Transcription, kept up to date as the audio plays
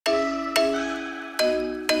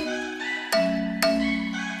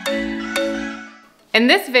In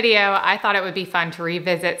this video, I thought it would be fun to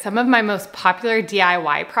revisit some of my most popular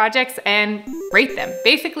DIY projects and rate them.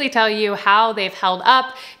 Basically tell you how they've held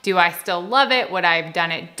up. Do I still love it? Would I have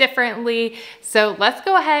done it differently? So let's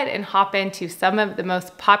go ahead and hop into some of the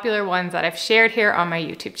most popular ones that I've shared here on my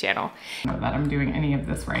YouTube channel. I don't know that I'm doing any of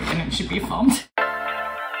this right and it should be filmed.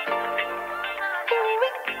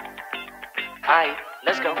 Hi,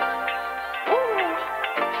 let's go. That's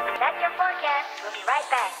your forecast. We'll be right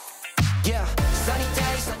back.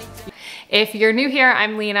 If you're new here,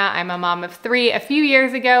 I'm Lena. I'm a mom of 3. A few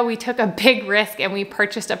years ago, we took a big risk and we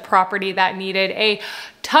purchased a property that needed a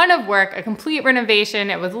ton of work, a complete renovation.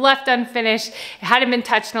 It was left unfinished. It hadn't been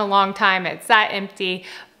touched in a long time. It sat empty.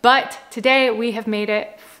 But today we have made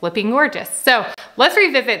it flipping gorgeous. So let's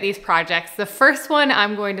revisit these projects. The first one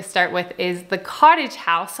I'm going to start with is the cottage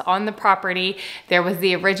house on the property. There was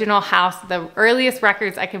the original house. The earliest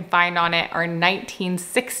records I can find on it are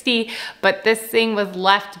 1960, but this thing was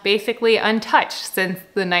left basically untouched since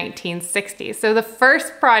the 1960s. So the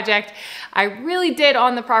first project I really did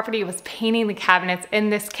on the property was painting the cabinets in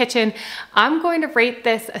this kitchen. I'm going to rate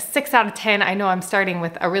this a 6 out of 10. I know I'm starting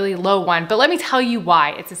with a really low one, but let me tell you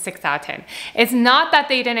why it's a 6 out of 10. It's not that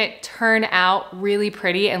they didn't turn out really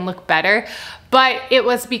pretty and look better, but it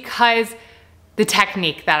was because the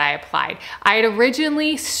technique that I applied. I had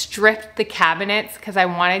originally stripped the cabinets because I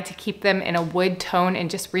wanted to keep them in a wood tone and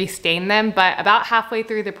just restain them, but about halfway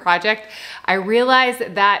through the project, I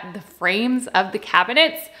realized that the frames of the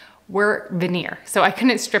cabinets were veneer, so I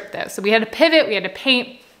couldn't strip those. So we had to pivot, we had to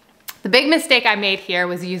paint. The big mistake I made here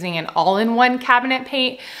was using an all-in-one cabinet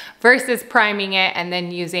paint versus priming it and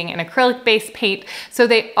then using an acrylic-based paint. So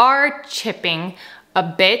they are chipping a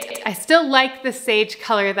bit. I still like the sage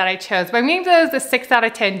color that I chose, but I'm giving those a 6 out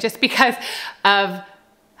of 10 just because of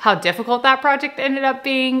how difficult that project ended up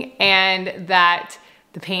being and that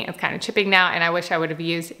the paint is kind of chipping now, and I wish I would have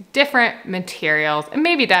used different materials and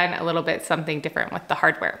maybe done a little bit something different with the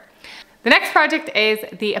hardware. The next project is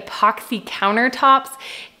the epoxy countertops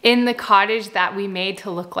in the cottage that we made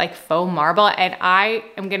to look like faux marble, and I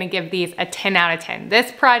am gonna give these a 10 out of 10.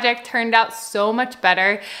 This project turned out so much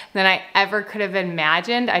better than I ever could have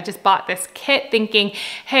imagined. I just bought this kit thinking,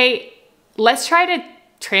 hey, let's try to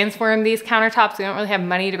transform these countertops. We don't really have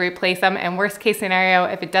money to replace them, and worst case scenario,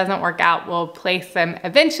 if it doesn't work out, we'll place them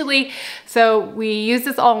eventually. So we used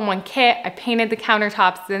this all in one kit. I painted the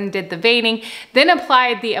countertops, then did the veining, then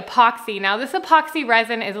applied the epoxy. Now this epoxy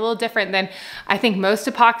resin is a little different than I think most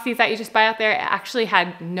epoxies that you just buy out there. It actually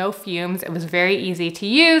had no fumes. It was very easy to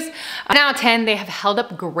use. Now out of 10, they have held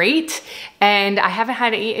up great, and I haven't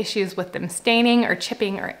had any issues with them staining or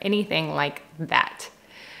chipping or anything like that.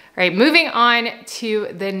 All right, moving on to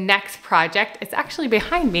the next project. It's actually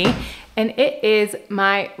behind me, and it is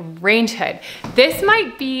my range hood. This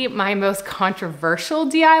might be my most controversial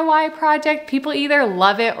DIY project. People either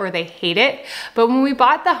love it or they hate it. But when we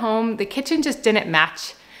bought the home, the kitchen just didn't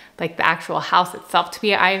match like the actual house itself to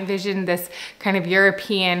me. I envisioned this kind of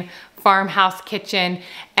European farmhouse kitchen,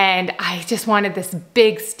 and I just wanted this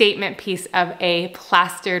big statement piece of a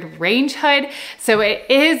plastered range hood. So it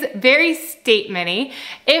is very statement-y.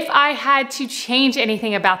 If I had to change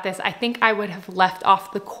anything about this, I think I would have left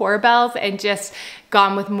off the corbels and just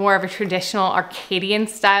gone with more of a traditional Arcadian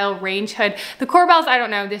style range hood. The corbels, I don't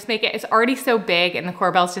know, just make it, it's already so big, and the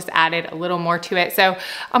corbels just added a little more to it. So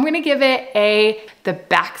I'm gonna give it the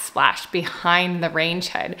backsplash behind the range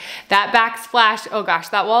hood. That backsplash, oh gosh,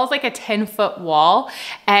 that wall is like a 10-foot wall,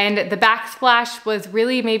 and the backsplash was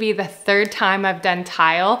really maybe the 3rd time I've done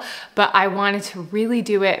tile, but I wanted to really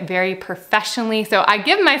do it very professionally. So I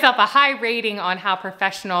give myself a high rating on how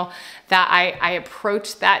professional that I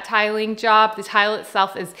approached that tiling job. The tile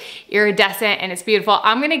itself is iridescent and it's beautiful.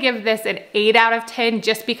 I'm gonna give this an 8 out of 10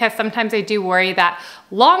 just because sometimes I do worry that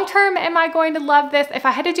long term, am I going to love this? If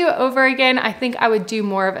I had to do it over again, I think I would do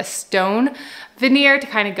more of a stone veneer to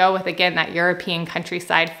kind of go with, again, that European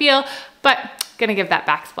countryside feel, but gonna give that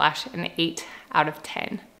backsplash an 8 out of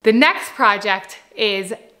 10. The next project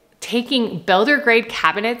is taking builder grade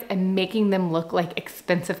cabinets and making them look like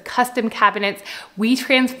expensive custom cabinets. We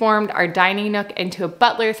transformed our dining nook into a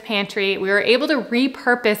butler's pantry. We were able to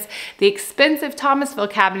repurpose the expensive Thomasville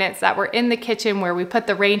cabinets that were in the kitchen where we put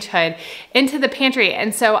the range hood into the pantry.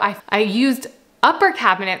 And so I used upper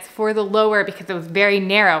cabinets for the lower because it was very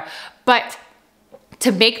narrow. But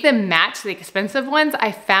to make them match the expensive ones,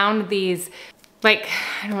 I found these, like,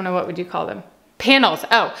 I don't know, what would you call them? Panels.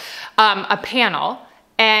 Oh, a panel.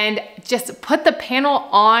 And just put the panel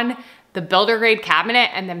on the builder grade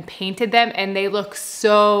cabinet and then painted them, and they look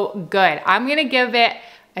so good. I'm gonna give it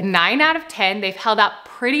a 9 out of 10. They've held up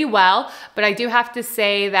pretty well, but I do have to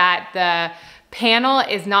say that the panel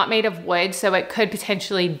is not made of wood, so it could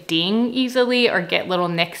potentially ding easily or get little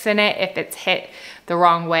nicks in it if it's hit the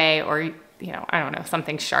wrong way, or, you know, I don't know,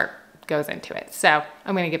 something sharp goes into it. So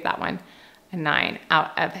I'm gonna give that one a 9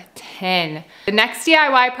 out of 10. The next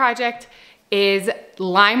DIY project is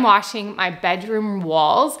lime washing my bedroom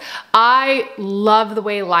walls. I love the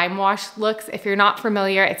way lime wash looks. If you're not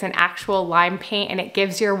familiar, it's an actual lime paint and it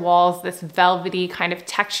gives your walls this velvety kind of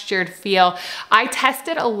textured feel. I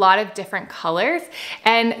tested a lot of different colors,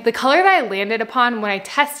 and the color that I landed upon when I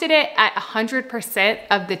tested it at 100%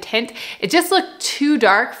 of the tint, it just looked too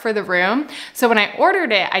dark for the room. So when I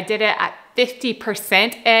ordered it, I did it at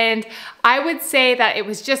 50%, and I would say that it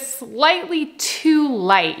was just slightly too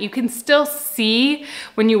light. You can still see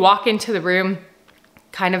when you walk into the room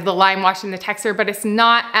kind of the lime wash and the texture, but it's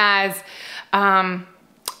not as, I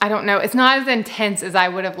don't know, it's not as intense as I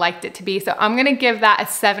would have liked it to be. So I'm gonna give that a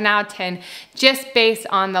 7 out of 10, just based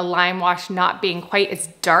on the lime wash not being quite as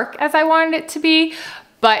dark as I wanted it to be,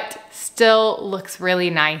 but still looks really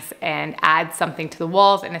nice and adds something to the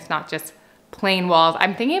walls, and it's not just plain walls.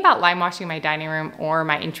 I'm thinking about lime washing my dining room or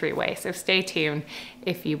my entryway, so stay tuned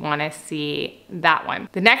if you wanna see that one.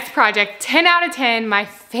 The next project, 10 out of 10, my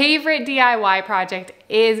favorite DIY project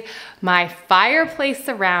is my fireplace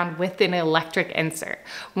surround with an electric insert.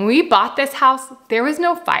 When we bought this house, there was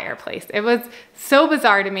no fireplace. It was so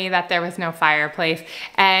bizarre to me that there was no fireplace.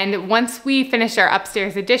 And once we finished our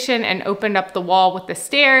upstairs addition and opened up the wall with the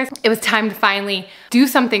stairs, it was time to finally do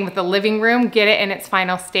something with the living room, get it in its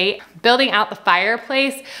final state. Building out the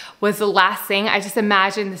fireplace was the last thing. I just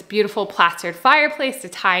imagined this beautiful plastered fireplace to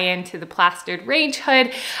tie into the plastered range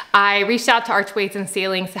hood. I reached out to Archways and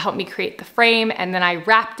Ceilings to help me create the frame, and then I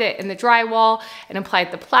wrapped it in the drywall and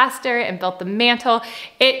applied the plaster and built the mantle.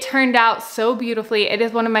 It turned out so beautifully. It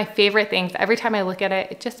is one of my favorite things. Every time I look at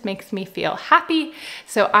it, it just makes me feel happy.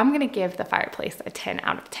 So I'm gonna give the fireplace a 10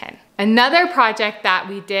 out of 10. Another project that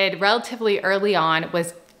we did relatively early on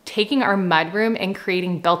was taking our mudroom and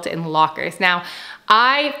creating built-in lockers. Now,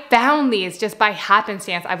 I found these just by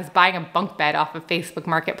happenstance. I was buying a bunk bed off of Facebook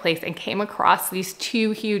Marketplace and came across these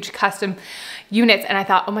 2 huge custom units, and I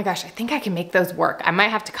thought, oh my gosh, I think I can make those work. I might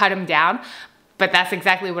have to cut them down, but that's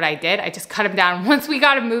exactly what I did. I just cut them down. Once we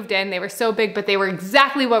got them moved in, they were so big, but they were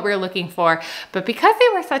exactly what we were looking for. But because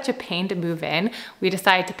they were such a pain to move in, we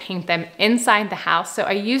decided to paint them inside the house. So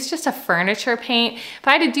I used just a furniture paint. If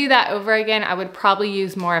I had to do that over again, I would probably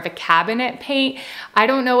use more of a cabinet paint. I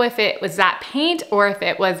don't know if it was that paint or if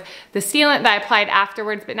it was the sealant that I applied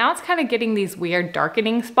afterwards, but now it's kind of getting these weird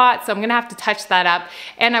darkening spots. So I'm gonna have to touch that up.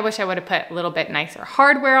 And I wish I would have put a little bit nicer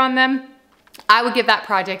hardware on them. I would give that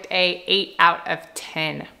project a 8 out of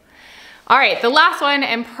 10. All right, the last one,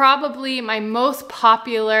 and probably my most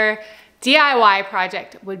popular DIY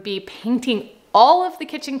project, would be painting all of the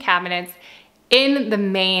kitchen cabinets in the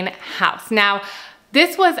main house. Now,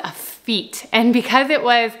 this was a feat, and because it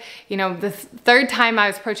was, you know, the 3rd time I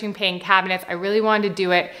was approaching painting cabinets, I really wanted to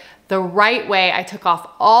do it the right way. I took off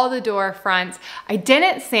all the door fronts. I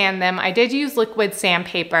didn't sand them. I did use liquid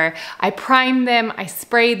sandpaper. I primed them, I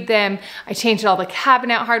sprayed them, I changed all the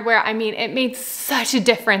cabinet hardware. I mean, it made such a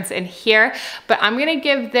difference in here, but I'm gonna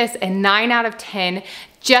give this a 9 out of 10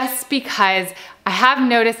 just because I have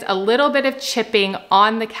noticed a little bit of chipping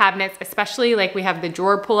on the cabinets, especially like we have the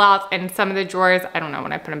drawer pullouts, and some of the drawers, I don't know,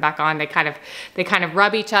 when I put them back on, they kind of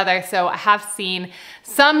rub each other. So I have seen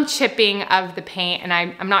some chipping of the paint, and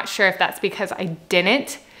I'm not sure if that's because I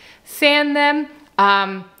didn't sand them.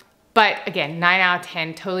 But again, 9 out of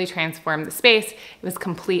 10, totally transformed the space. It was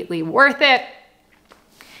completely worth it.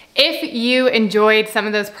 If you enjoyed some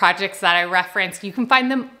of those projects that I referenced, you can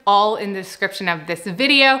find them all in the description of this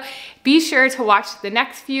video. Be sure to watch the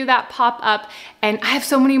next few that pop up, and I have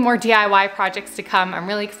so many more DIY projects to come. I'm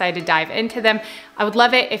really excited to dive into them. I would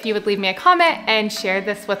love it if you would leave me a comment and share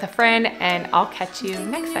this with a friend, and I'll catch you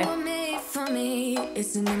next time.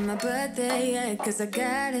 It's my birthday, yeah, 'cause I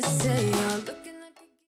gotta say,